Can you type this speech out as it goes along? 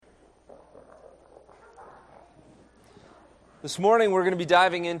This morning we're going to be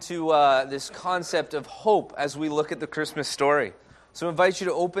diving into this concept of hope as we look at the Christmas story. So I invite you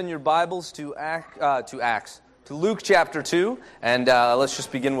to open your Bibles to Luke chapter 2, and let's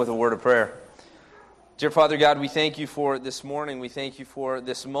just begin with a word of prayer. Dear Father God, we thank you for this morning. We thank you for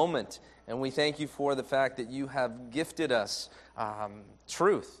this moment, and we thank you for the fact that you have gifted us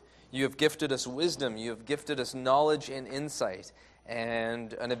truth. You have gifted us wisdom. You have gifted us knowledge and insight,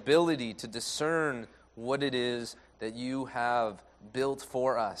 and an ability to discern what it is that you have built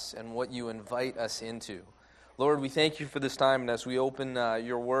for us and what you invite us into. Lord, we thank you for this time, and as we open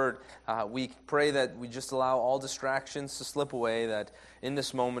your word, we pray that we just allow all distractions to slip away, that in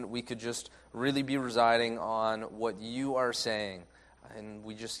this moment we could just really be residing on what you are saying. And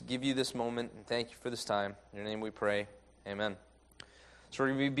we just give you this moment, and thank you for this time. In your name we pray. Amen. So we're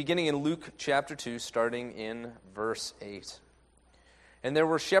going to be beginning in Luke chapter 2, starting in verse 8. And there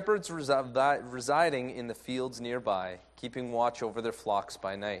were shepherds residing in the fields nearby, keeping watch over their flocks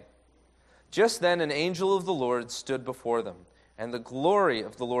by night. Just then an angel of the Lord stood before them, and the glory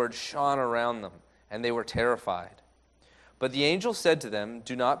of the Lord shone around them, and they were terrified. But the angel said to them,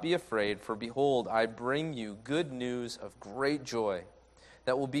 "Do not be afraid, for behold, I bring you good news of great joy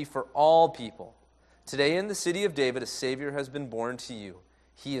that will be for all people. Today in the city of David a Savior has been born to you.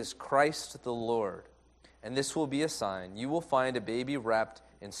 He is Christ the Lord. And this will be a sign. You will find a baby wrapped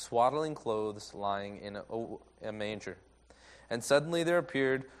in swaddling clothes lying in a manger." And suddenly there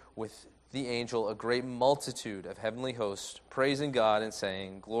appeared with the angel a great multitude of heavenly hosts, praising God and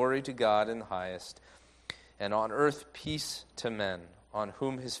saying, "Glory to God in the highest, and on earth peace to men, on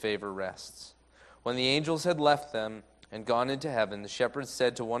whom his favor rests." When the angels had left them and gone into heaven, the shepherds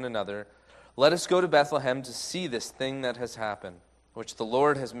said to one another, "Let us go to Bethlehem to see this thing that has happened, which the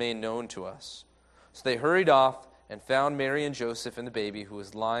Lord has made known to us." So they hurried off and found Mary and Joseph and the baby who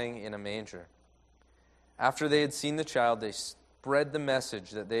was lying in a manger. After they had seen the child, they spread the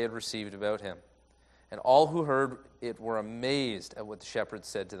message that they had received about him. And all who heard it were amazed at what the shepherds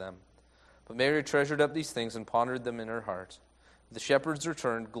said to them. But Mary treasured up these things and pondered them in her heart. The shepherds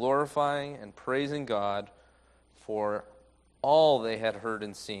returned, glorifying and praising God for all they had heard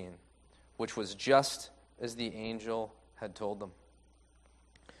and seen, which was just as the angel had told them.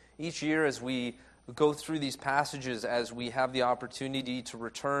 Each year as we go through these passages, as we have the opportunity to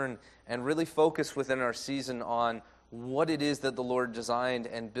return and really focus within our season on what it is that the Lord designed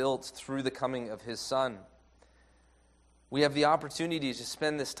and built through the coming of his Son, we have the opportunity to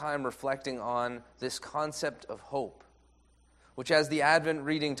spend this time reflecting on this concept of hope, which, as the Advent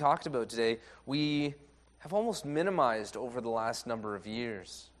reading talked about today, we have almost minimized over the last number of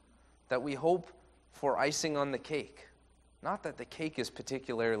years. That we hope for icing on the cake. Not that the cake is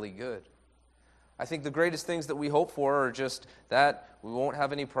particularly good. I think the greatest things that we hope for are just that we won't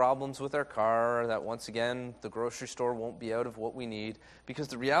have any problems with our car, that once again the grocery store won't be out of what we need. Because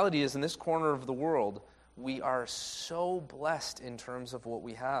the reality is, in this corner of the world, we are so blessed in terms of what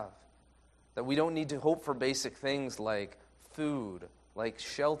we have, that we don't need to hope for basic things like food, like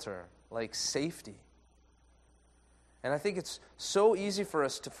shelter, like safety. And I think it's so easy for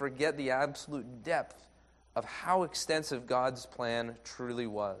us to forget the absolute depth of how extensive God's plan truly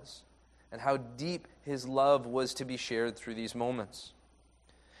was, and how deep his love was to be shared through these moments.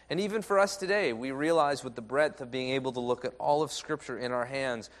 And even for us today, we realize with the breadth of being able to look at all of Scripture in our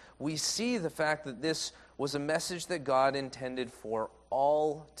hands, we see the fact that this was a message that God intended for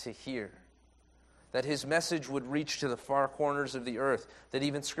all to hear. That his message would reach to the far corners of the earth. That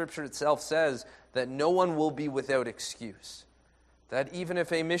even Scripture itself says that no one will be without excuse. That even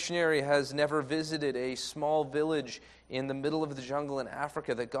if a missionary has never visited a small village in the middle of the jungle in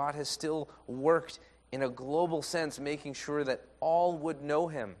Africa, that God has still worked in a global sense, making sure that all would know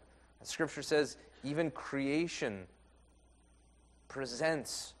him. And Scripture says even creation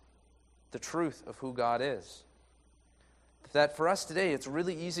presents the truth of who God is. That for us today, it's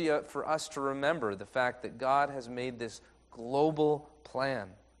really easy for us to remember the fact that God has made this global plan.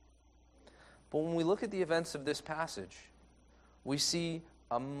 But when we look at the events of this passage, we see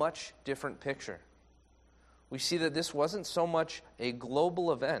a much different picture. We see that this wasn't so much a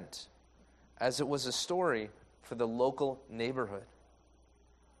global event as it was a story for the local neighborhood.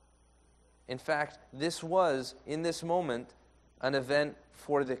 In fact, this was, in this moment, an event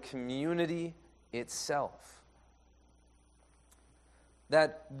for the community itself.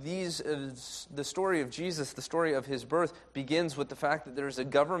 That the story of Jesus, the story of his birth, begins with the fact that there's a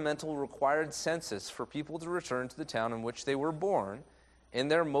governmental required census for people to return to the town in which they were born, in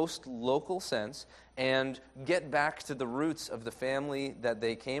their most local sense, and get back to the roots of the family that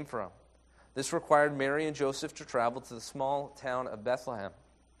they came from. This required Mary and Joseph to travel to the small town of Bethlehem.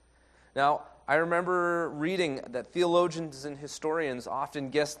 Now, I remember reading that theologians and historians often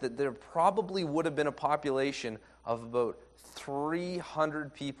guessed that there probably would have been a population of about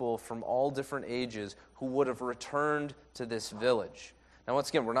 300 people from all different ages who would have returned to this village. Now, once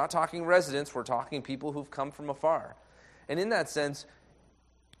again, we're not talking residents, we're talking people who've come from afar. And in that sense,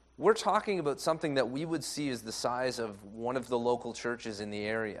 we're talking about something that we would see as the size of one of the local churches in the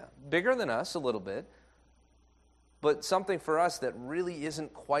area. Bigger than us a little bit, but something for us that really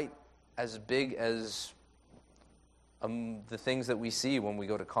isn't quite as big as the things that we see when we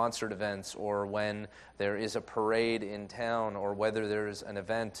go to concert events or when there is a parade in town or whether there's an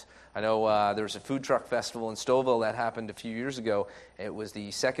event. I know there was a food truck festival in Stouffville that happened a few years ago. It was the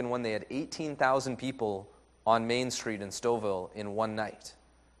second one. They had 18,000 people on Main Street in Stouffville in one night.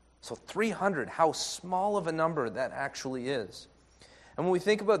 So 300, how small of a number that actually is. And when we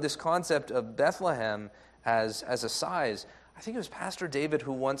think about this concept of Bethlehem as a size, I think it was Pastor David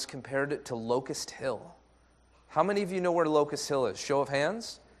who once compared it to Locust Hill. How many of you know where Locust Hill is? Show of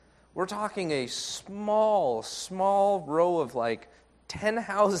hands. We're talking a small row of like 10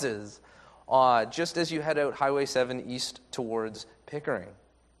 houses just as you head out Highway 7 east towards Pickering.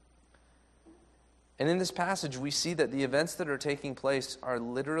 And in this passage, we see that the events that are taking place are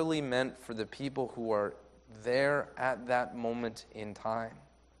literally meant for the people who are there at that moment in time.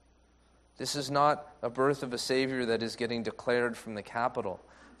 This is not a birth of a Savior that is getting declared from the capital.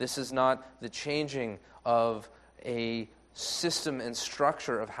 This is not the changing of a system and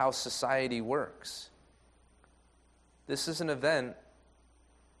structure of how society works. This is an event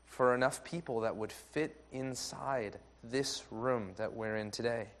for enough people that would fit inside this room that we're in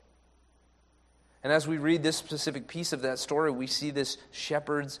today. And as we read this specific piece of that story, we see this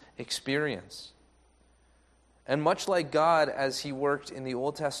shepherd's experience. And much like God, as he worked in the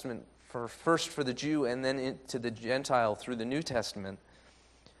Old Testament, first for the Jew and then into the Gentile through the New Testament,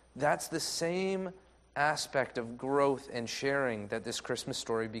 that's the same aspect of growth and sharing that this Christmas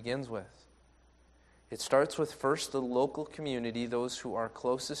story begins with. It starts with first the local community, those who are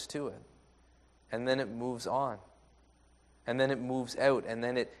closest to it, and then it moves on. And then it moves out, and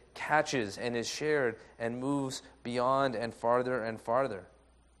then it catches and is shared and moves beyond and farther and farther.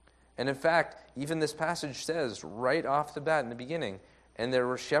 And in fact, even this passage says right off the bat in the beginning, and there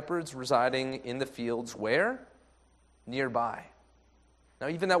were shepherds residing in the fields where? Nearby. Now,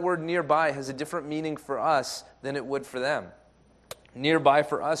 even that word nearby has a different meaning for us than it would for them. Nearby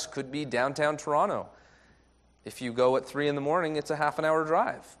for us could be downtown Toronto. If you go at 3 a.m, it's a half an hour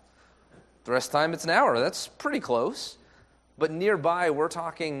drive. The rest of the time, it's an hour. That's pretty close. But nearby, we're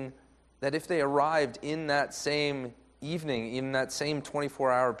talking that if they arrived in that same evening, in that same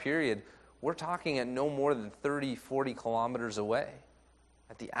 24-hour period, we're talking at no more than 30, 40 kilometers away,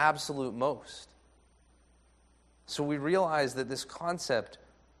 at the absolute most. So we realize that this concept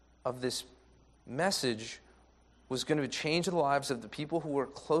of this message was going to change the lives of the people who were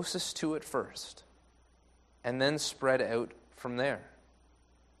closest to it first, and then spread out from there.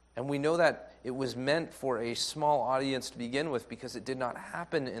 And we know that it was meant for a small audience to begin with because it did not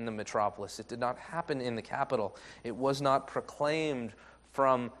happen in the metropolis. It did not happen in the capital. It was not proclaimed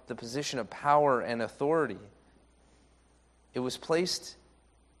from the position of power and authority. It was placed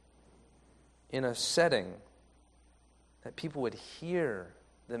in a setting that people would hear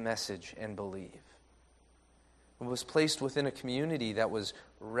the message and believe. It was placed within a community that was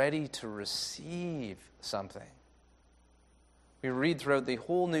ready to receive something. We read throughout the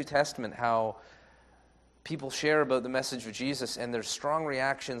whole New Testament how people share about the message of Jesus, and there's strong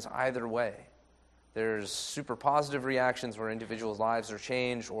reactions either way. There's super positive reactions where individuals' lives are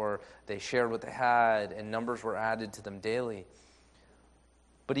changed, or they shared what they had, and numbers were added to them daily.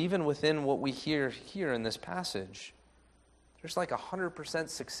 But even within what we hear here in this passage, there's like 100%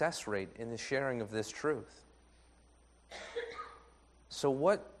 success rate in the sharing of this truth. So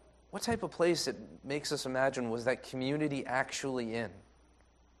what type of place it makes us imagine was that community actually in?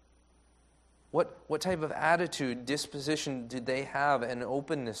 What type of attitude, disposition did they have, and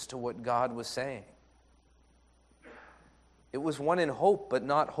openness to what God was saying? It was one in hope, but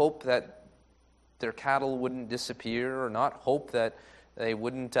not hope that their cattle wouldn't disappear, or not hope that they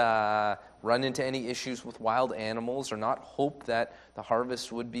wouldn't run into any issues with wild animals, or not hope that the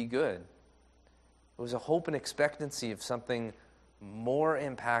harvest would be good. It was a hope and expectancy of something more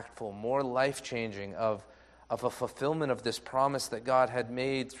impactful, more life-changing, of a fulfillment of this promise that God had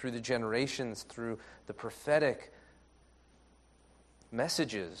made through the generations, through the prophetic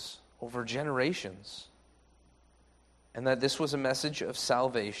messages over generations. And that this was a message of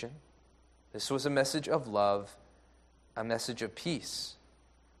salvation, this was a message of love, a message of peace,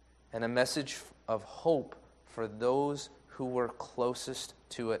 and a message of hope for those who were closest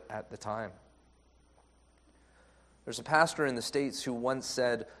to it at the time. There's a pastor in the States who once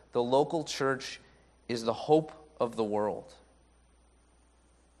said, "The local church is the hope of the world."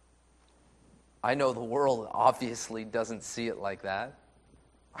 I know the world obviously doesn't see it like that.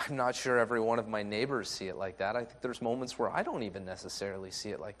 I'm not sure every one of my neighbors see it like that. I think there's moments where I don't even necessarily see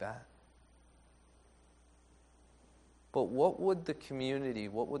it like that. But what would the community,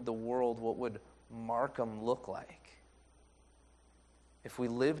 what would the world, what would Markham look like if we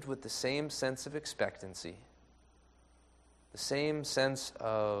lived with the same sense of expectancy, the same sense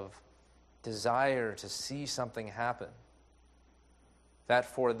of desire to see something happen, that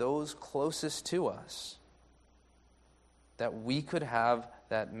for those closest to us, that we could have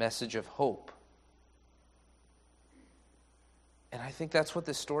that message of hope? And I think that's what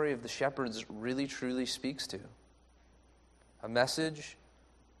the story of the shepherds really truly speaks to. A message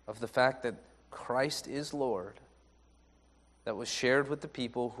of the fact that Christ is Lord, that was shared with the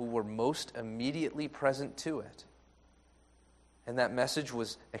people who were most immediately present to it. And that message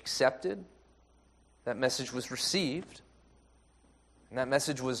was accepted, that message was received, and that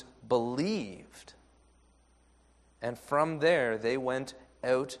message was believed. And from there, they went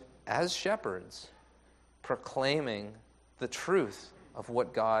out as shepherds, proclaiming the truth of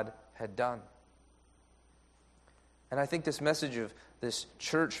what God had done. And I think this message of this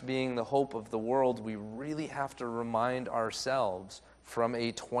church being the hope of the world, we really have to remind ourselves from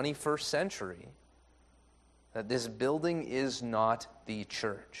a 21st century that this building is not the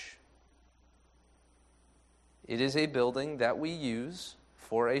church. It is a building that we use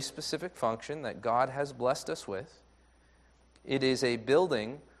for a specific function that God has blessed us with. It is a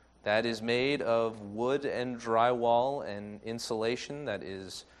building that is made of wood and drywall and insulation that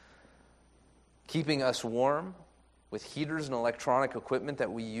is keeping us warm, with heaters and electronic equipment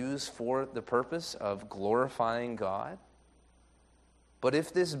that we use for the purpose of glorifying God. But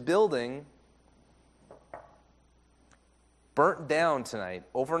if this building burnt down tonight,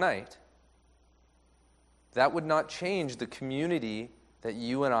 overnight, that would not change the community that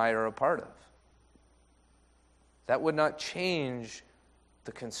you and I are a part of. That would not change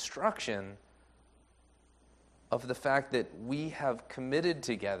the construction of the fact that we have committed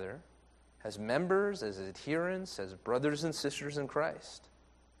together as members, as adherents, as brothers and sisters in Christ,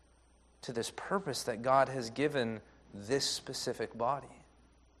 to this purpose that God has given this specific body.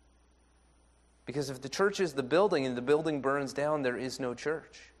 Because if the church is the building and the building burns down, there is no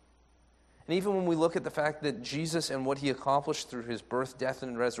church. And even when we look at the fact that Jesus and what he accomplished through his birth, death,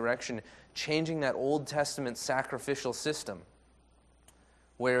 and resurrection, changing that Old Testament sacrificial system,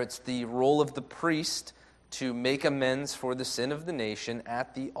 where it's the role of the priest to make amends for the sin of the nation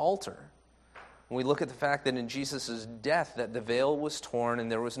at the altar. When we look at the fact that in Jesus' death that the veil was torn and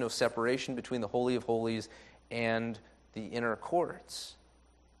there was no separation between the Holy of Holies and the inner courts,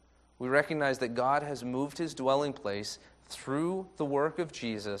 we recognize that God has moved his dwelling place through the work of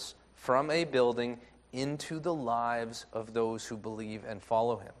Jesus from a building into the lives of those who believe and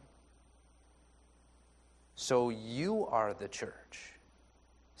follow him. So you are the church,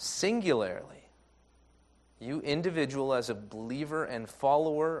 singularly. You individual as a believer and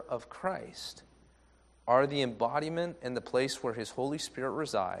follower of Christ are the embodiment and the place where his Holy Spirit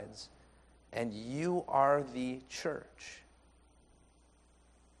resides, and you are the church.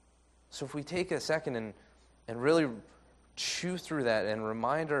 So if we take a second and really chew through that and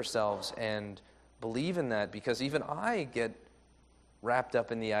remind ourselves and believe in that, because even I get wrapped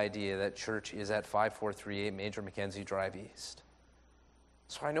up in the idea that church is at 5438 Major Mackenzie Drive East.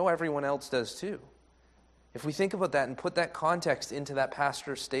 So I know everyone else does too. If we think about that and put that context into that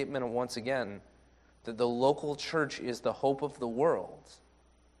pastor's statement once again, that the local church is the hope of the world,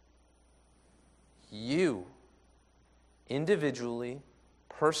 you, individually,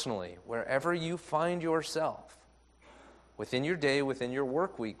 personally, wherever you find yourself, within your day, within your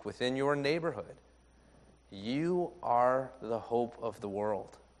work week, within your neighborhood, you are the hope of the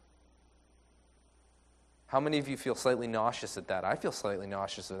world. How many of you feel slightly nauseous at that? I feel slightly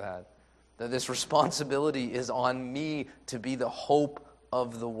nauseous at that. That this responsibility is on me to be the hope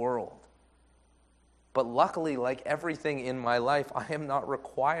of the world. But luckily, like everything in my life, I am not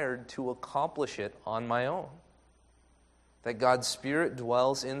required to accomplish it on my own. That God's Spirit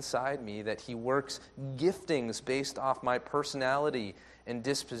dwells inside me, that he works giftings based off my personality and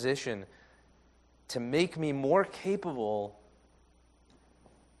disposition to make me more capable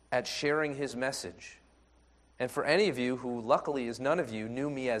at sharing his message. And for any of you who, luckily as none of you, knew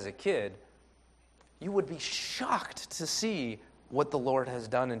me as a kid, you would be shocked to see what the Lord has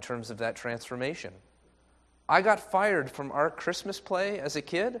done in terms of that transformation. I got fired from our Christmas play as a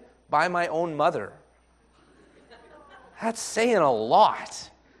kid by my own mother. That's saying a lot.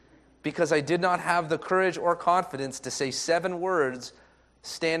 because I did not have the courage or confidence to say 7 words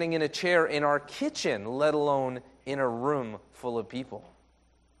standing in a chair in our kitchen, let alone in a room full of people.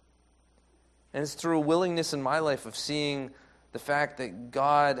 And it's through a willingness in my life of seeing the fact that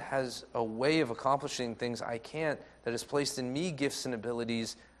God has a way of accomplishing things I can't, that has placed in me gifts and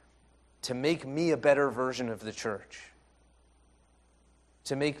abilities to make me a better version of the church,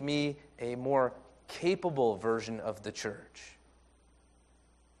 to make me a more capable version of the church.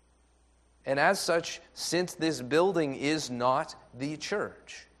 And as such, since this building is not the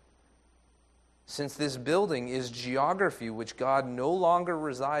church, since this building is geography which God no longer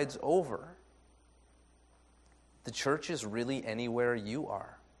resides over, the church is really anywhere you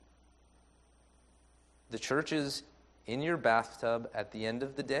are. The church is in your bathtub at the end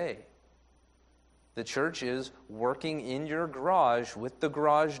of the day. The church is working in your garage with the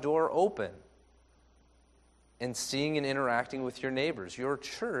garage door open and seeing and interacting with your neighbors. Your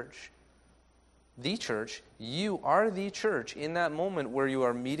church, the church, you are the church in that moment where you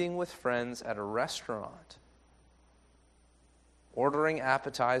are meeting with friends at a restaurant, ordering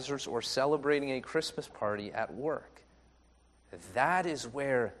appetizers, or celebrating a Christmas party at work. That is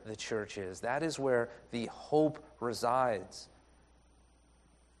where the church is. That is where the hope resides.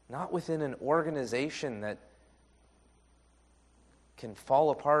 Not within an organization that can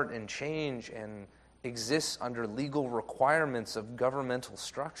fall apart and change and exists under legal requirements of governmental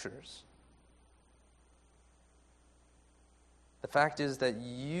structures. The fact is that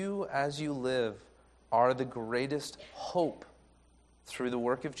you, as you live, are the greatest hope through the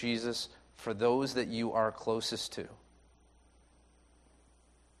work of Jesus for those that you are closest to.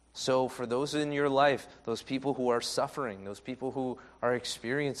 So for those in your life, those people who are suffering, those people who are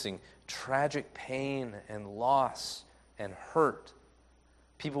experiencing tragic pain and loss and hurt,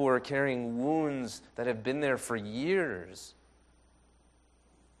 people who are carrying wounds that have been there for years,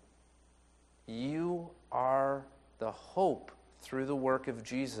 you are the hope through the work of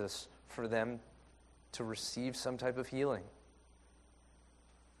Jesus for them to receive some type of healing.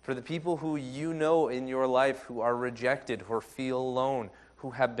 For the people who you know in your life who are rejected, who feel alone, who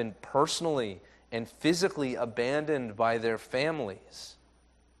have been personally and physically abandoned by their families,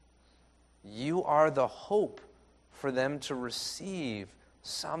 you are the hope for them to receive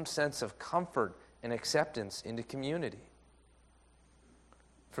some sense of comfort and acceptance into community.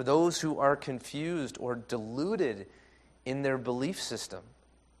 For those who are confused or deluded in their belief system,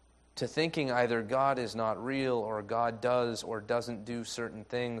 to thinking either God is not real, or God does or doesn't do certain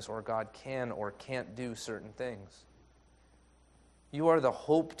things, or God can or can't do certain things. You are the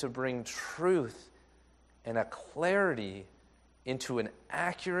hope to bring truth and a clarity into an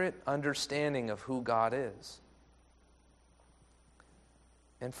accurate understanding of who God is.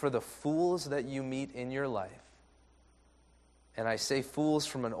 And for the fools that you meet in your life, and I say fools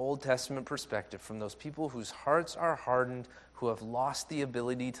from an Old Testament perspective, from those people whose hearts are hardened, who have lost the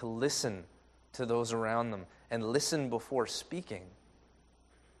ability to listen to those around them and listen before speaking,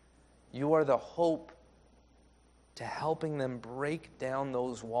 you are the hope to helping them break down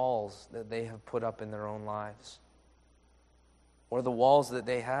those walls that they have put up in their own lives, or the walls that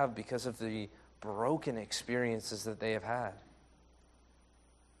they have because of the broken experiences that they have had.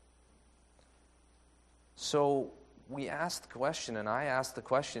 So we asked the question, and I asked the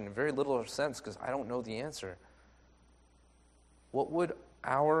question in very little sense because I don't know the answer. What would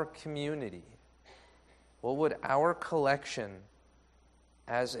our community, what would our collection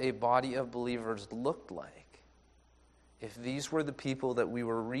as a body of believers look like if these were the people that we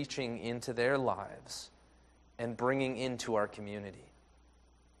were reaching into their lives and bringing into our community?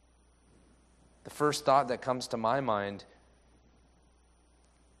 The first thought that comes to my mind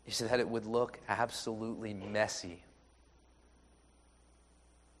is that it would look absolutely messy.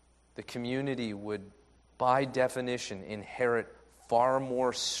 The community would, by definition, inherit far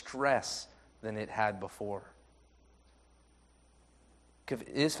more stress than it had before.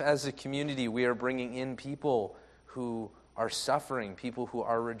 If, as a community, we are bringing in people who are suffering, people who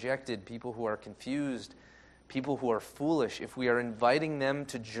are rejected, people who are confused, people who are foolish, if we are inviting them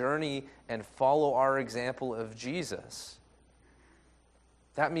to journey and follow our example of Jesus,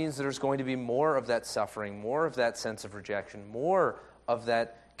 that means there's going to be more of that suffering, more of that sense of rejection, more of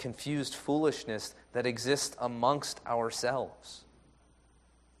that confused foolishness that exists amongst ourselves.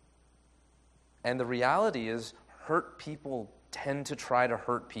 And the reality is, hurt people tend to try to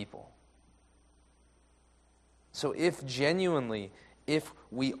hurt people. So if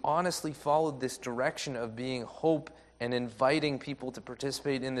we honestly followed this direction of being hope and inviting people to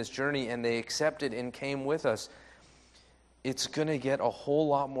participate in this journey, and they accepted and came with us, it's going to get a whole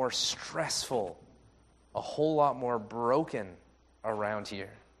lot more stressful, a whole lot more broken around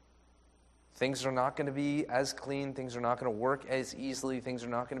here. Things are not going to be as clean. Things are not going to work as easily. Things are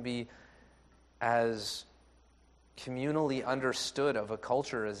not going to be as communally understood of a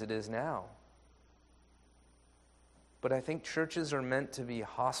culture as it is now. But I think churches are meant to be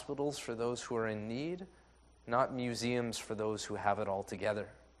hospitals for those who are in need, not museums for those who have it all together.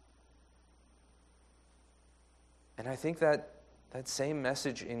 And I think that same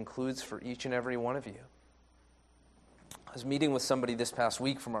message includes for each and every one of you. I was meeting with somebody this past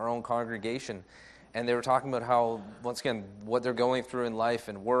week from our own congregation, and they were talking about how, once again, what they're going through in life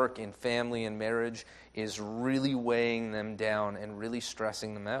and work and family and marriage is really weighing them down and really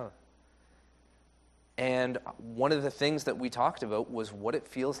stressing them out. And one of the things that we talked about was what it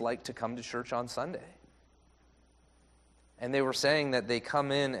feels like to come to church on Sunday. And they were saying that they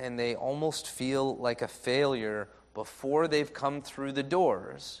come in and they almost feel like a failure before they've come through the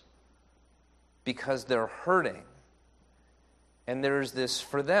doors because they're hurting. And there's this,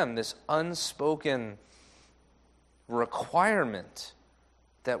 for them, this unspoken requirement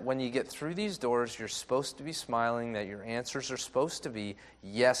that when you get through these doors, you're supposed to be smiling, that your answers are supposed to be,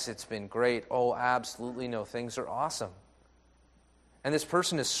 yes, it's been great. Oh, absolutely no, things are awesome. And this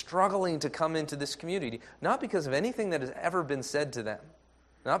person is struggling to come into this community, not because of anything that has ever been said to them,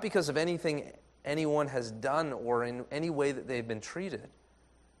 not because of anything anyone has done or in any way that they've been treated,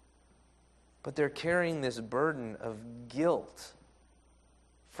 but they're carrying this burden of guilt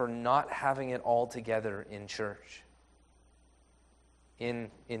for not having it all together in church,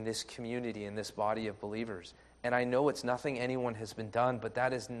 in this community, in this body of believers. And I know it's nothing anyone has been done, but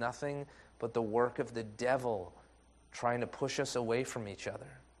that is nothing but the work of the devil trying to push us away from each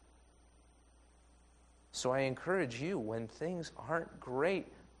other. So I encourage you, when things aren't great,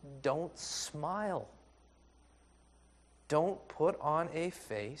 don't smile. Don't put on a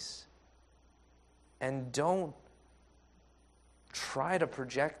face, and don't try to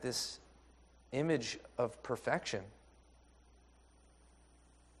project this image of perfection.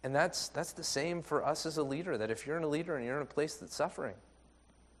 And that's the same for us as a leader, that if you're a leader and you're in a place that's suffering,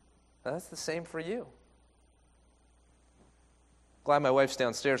 that's the same for you. Glad my wife's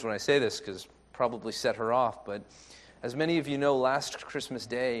downstairs when I say this, because probably set her off, but as many of you know, last Christmas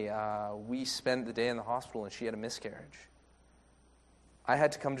Day, we spent the day in the hospital and she had a miscarriage. I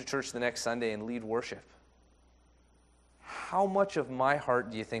had to come to church the next Sunday and lead worship. How much of my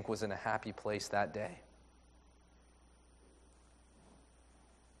heart do you think was in a happy place that day?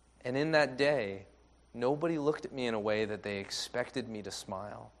 And in that day, nobody looked at me in a way that they expected me to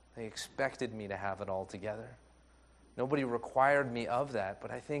smile. They expected me to have it all together. Nobody required me of that,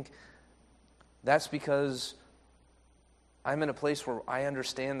 but I think that's because I'm in a place where I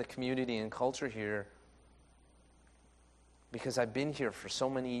understand the community and culture here because I've been here for so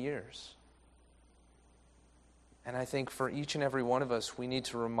many years. And I think for each and every one of us, we need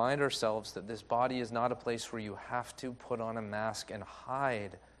to remind ourselves that this body is not a place where you have to put on a mask and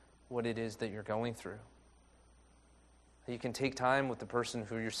hide what it is that you're going through. You can take time with the person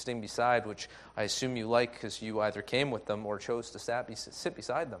who you're sitting beside, which I assume you like because you either came with them or chose to sit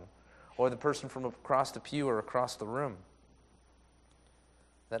beside them, or the person from across the pew or across the room.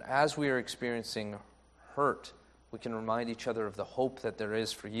 That as we are experiencing hurt, we can remind each other of the hope that there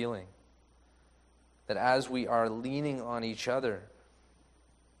is for healing. That as we are leaning on each other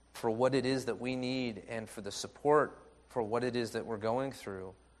for what it is that we need and for the support for what it is that we're going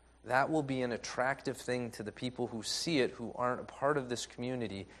through, that will be an attractive thing to the people who see it, who aren't a part of this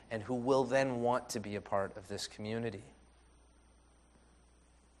community, and who will then want to be a part of this community.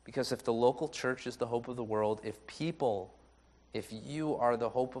 Because if the local church is the hope of the world, if you are the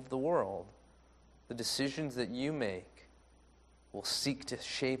hope of the world, the decisions that you make will seek to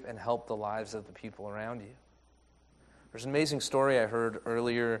shape and help the lives of the people around you. There's an amazing story I heard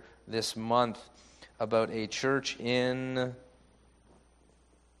earlier this month about a church in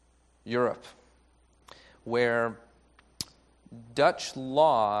Europe where Dutch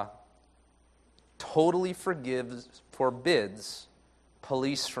law totally forbids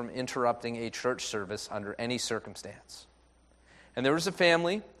police from interrupting a church service under any circumstance. And there was a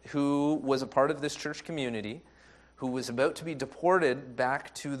family who was a part of this church community who was about to be deported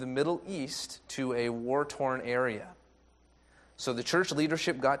back to the Middle East to a war-torn area. So the church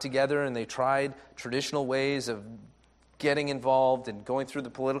leadership got together and they tried traditional ways of getting involved and going through the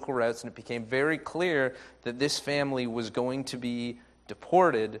political routes, and it became very clear that this family was going to be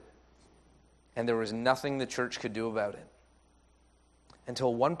deported, and there was nothing the church could do about it.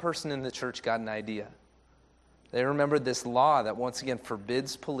 Until one person in the church got an idea. They remembered this law that once again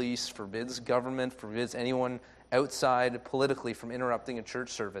forbids police, forbids government, forbids anyone outside politically from interrupting a church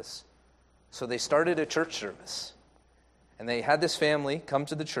service. So they started a church service. And they had this family come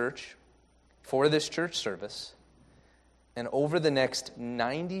to the church, for this church service. And over the next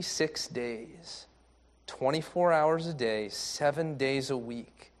 96 days, 24 hours a day, 7 days a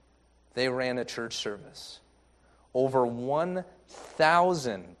week, they ran a church service. Over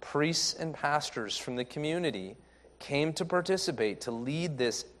 1,000 priests and pastors from the community came to participate, to lead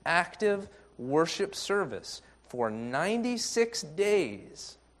this active worship service for 96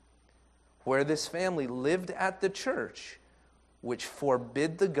 days, where this family lived at the church, which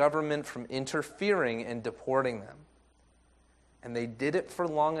forbid the government from interfering and deporting them. And they did it for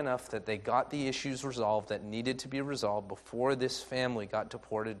long enough that they got the issues resolved that needed to be resolved before this family got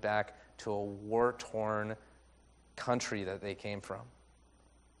deported back to a war-torn country that they came from.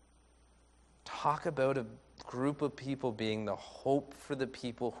 Talk about a group of people being the hope for the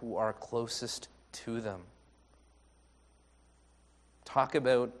people who are closest to them. Talk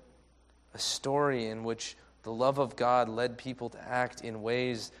about a story in which the love of God led people to act in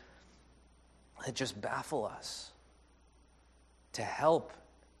ways that just baffle us, to help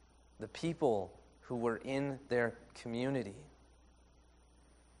the people who were in their community.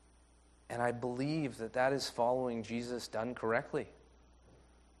 And I believe that that is following Jesus done correctly.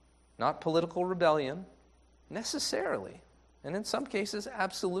 Not political rebellion, necessarily, and in some cases,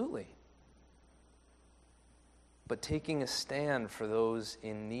 absolutely. But taking a stand for those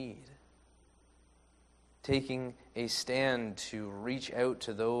in need. Taking a stand to reach out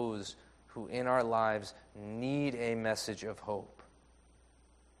to those who in our lives need a message of hope.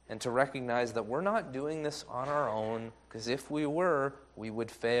 And to recognize that we're not doing this on our own, because if we were, we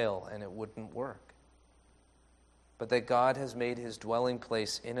would fail and it wouldn't work. But that God has made his dwelling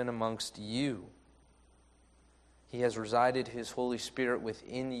place in and amongst you. He has resided his Holy Spirit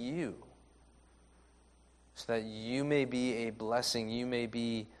within you, so that you may be a blessing, you may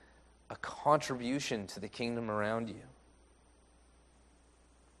be a contribution to the kingdom around you.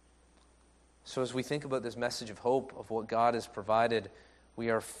 So as we think about this message of hope, of what God has provided, we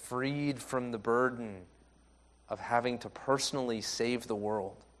are freed from the burden of having to personally save the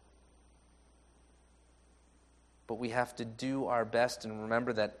world. But we have to do our best and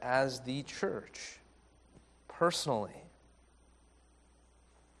remember that as the church, personally,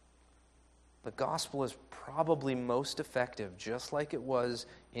 the gospel is probably most effective, just like it was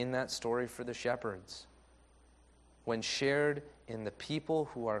in that story for the shepherds, when shared in the people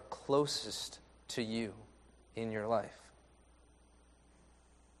who are closest to you in your life.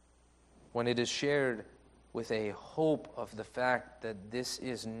 When it is shared with a hope of the fact that this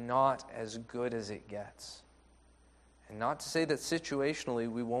is not as good as it gets. And not to say that situationally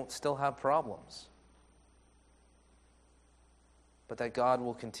we won't still have problems, but that God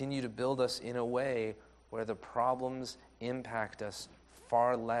will continue to build us in a way where the problems impact us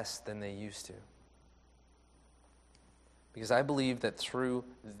far less than they used to. Because I believe that through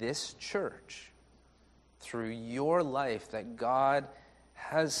this church, through your life, that God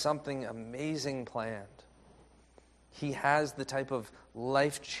has something amazing planned. He has the type of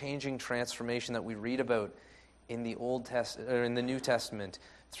life-changing transformation that we read about in the in the New Testament,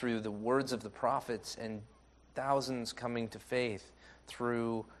 through the words of the prophets and thousands coming to faith,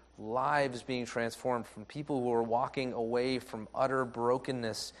 through lives being transformed from people who are walking away from utter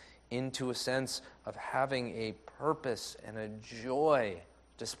brokenness into a sense of having a purpose and a joy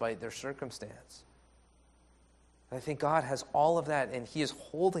despite their circumstance. I think God has all of that, and he is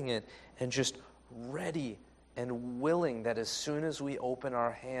holding it and just ready and willing that as soon as we open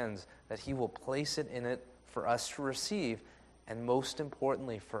our hands, that he will place it in it for us to receive, and most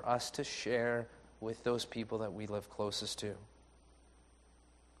importantly, for us to share with those people that we live closest to.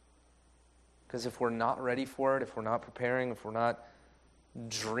 Because if we're not ready for it, if we're not preparing, if we're not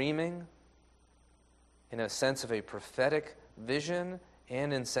dreaming in a sense of a prophetic vision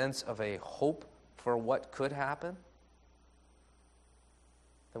and in sense of a hope for what could happen,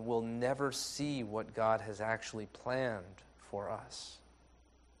 then we'll never see what God has actually planned for us.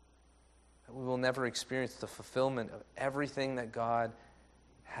 We will never experience the fulfillment of everything that God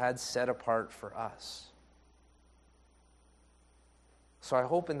had set apart for us. So I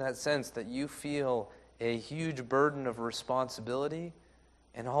hope in that sense that you feel a huge burden of responsibility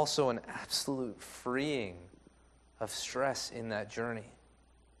and also an absolute freeing of stress in that journey.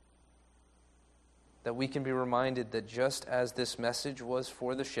 That we can be reminded that just as this message was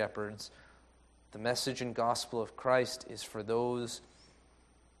for the shepherds, the message and gospel of Christ is for those,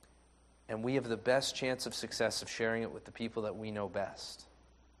 and we have the best chance of success of sharing it with the people that we know best.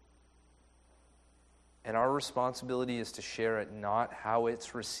 And our responsibility is to share it, not how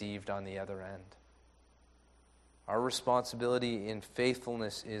it's received on the other end. Our responsibility in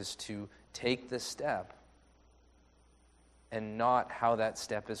faithfulness is to take the step and not how that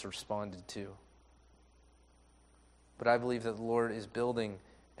step is responded to. But I believe that the Lord is building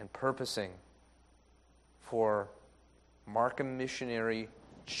and purposing for Markham Missionary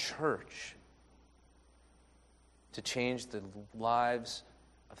Church to change the lives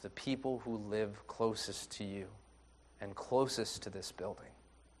of the people who live closest to you and closest to this building.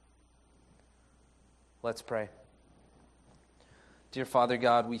 Let's pray. Dear Father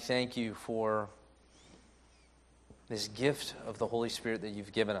God, we thank you for this gift of the Holy Spirit that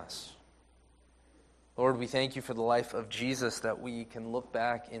you've given us. Lord, we thank you for the life of Jesus, that we can look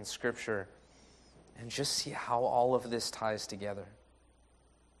back in Scripture and just see how all of this ties together.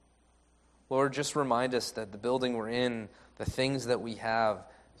 Lord, just remind us that the building we're in, the things that we have,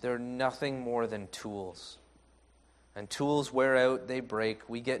 they're nothing more than tools. And tools wear out, they break,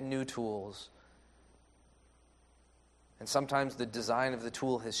 we get new tools. And sometimes the design of the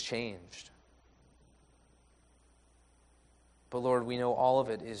tool has changed. But Lord, we know all of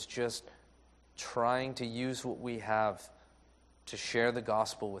it is just trying to use what we have to share the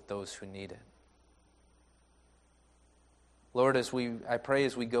gospel with those who need it. Lord, I pray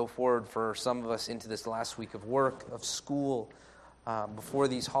as we go forward for some of us into this last week of work, of school, before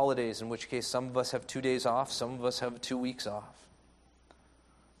these holidays, in which case some of us have 2 days off, some of us have 2 weeks off.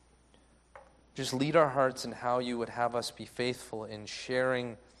 Just lead our hearts in how you would have us be faithful in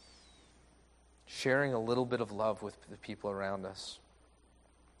sharing a little bit of love with the people around us.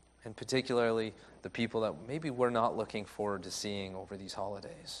 And particularly the people that maybe we're not looking forward to seeing over these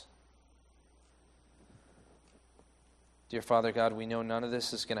holidays. Dear Father God, we know none of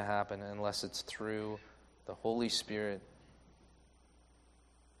this is going to happen unless it's through the Holy Spirit.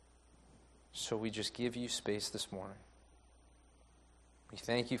 So we just give you space this morning. We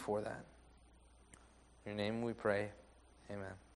thank you for that. In your name we pray. Amen.